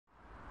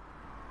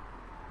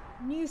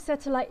New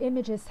satellite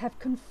images have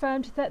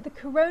confirmed that the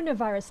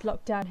coronavirus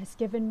lockdown has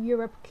given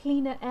Europe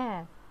cleaner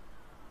air.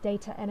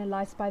 Data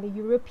analysed by the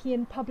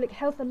European Public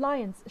Health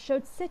Alliance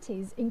showed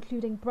cities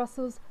including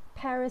Brussels,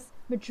 Paris,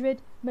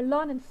 Madrid,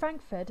 Milan and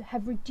Frankfurt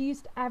have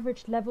reduced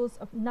average levels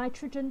of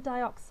nitrogen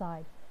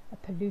dioxide, a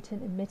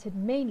pollutant emitted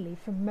mainly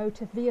from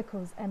motor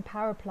vehicles and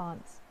power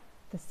plants.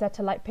 The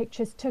satellite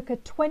pictures took a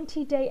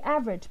 20-day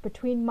average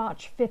between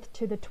March 5th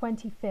to the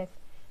 25th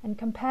and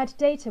compared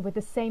data with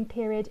the same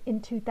period in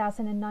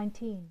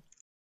 2019.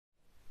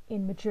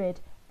 In Madrid,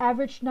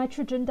 average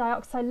nitrogen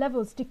dioxide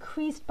levels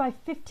decreased by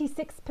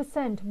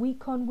 56%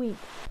 week on week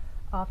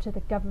after the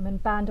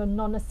government banned on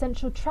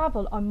non-essential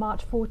travel on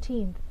March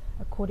 14th,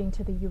 according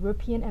to the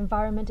European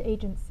Environment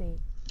Agency.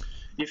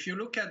 If you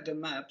look at the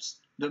maps,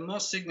 the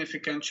most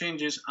significant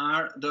changes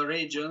are the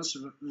regions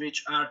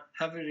which are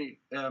heavily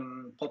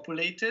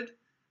populated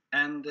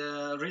and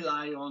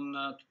rely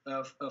on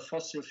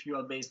fossil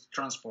fuel-based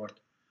transport.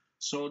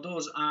 So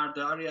those are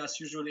the areas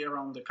usually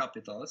around the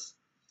capitals.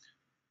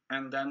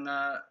 And then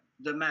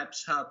the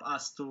maps help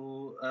us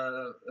to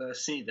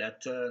see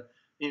that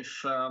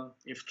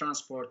if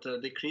transport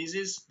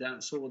decreases,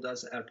 then so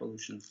does air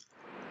pollution.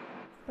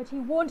 But he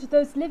warned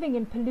those living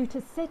in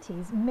polluted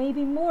cities may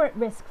be more at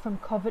risk from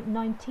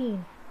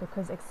COVID-19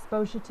 because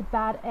exposure to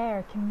bad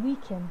air can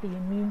weaken the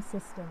immune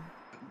system.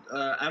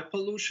 Air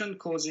pollution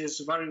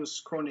causes various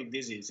chronic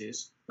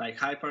diseases like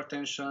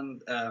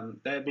hypertension,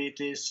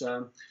 diabetes,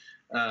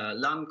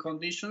 lung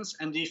conditions,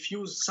 and if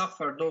you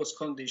suffer those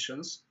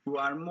conditions, you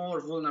are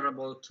more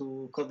vulnerable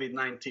to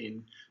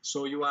COVID-19,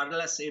 so you are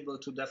less able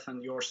to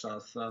defend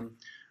yourself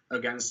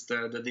against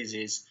the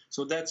disease.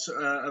 So that's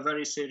a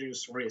very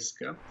serious risk.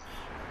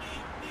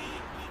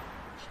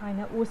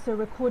 China also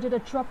recorded a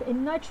drop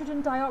in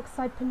nitrogen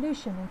dioxide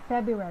pollution in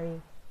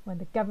February, when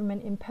the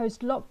government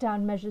imposed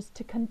lockdown measures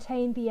to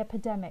contain the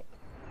epidemic.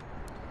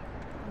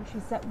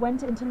 Countries that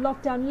went into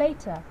lockdown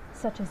later,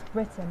 such as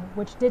Britain,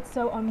 which did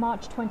so on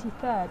March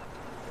 23rd,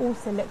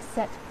 also look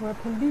set for a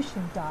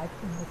pollution dive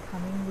in the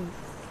coming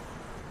weeks.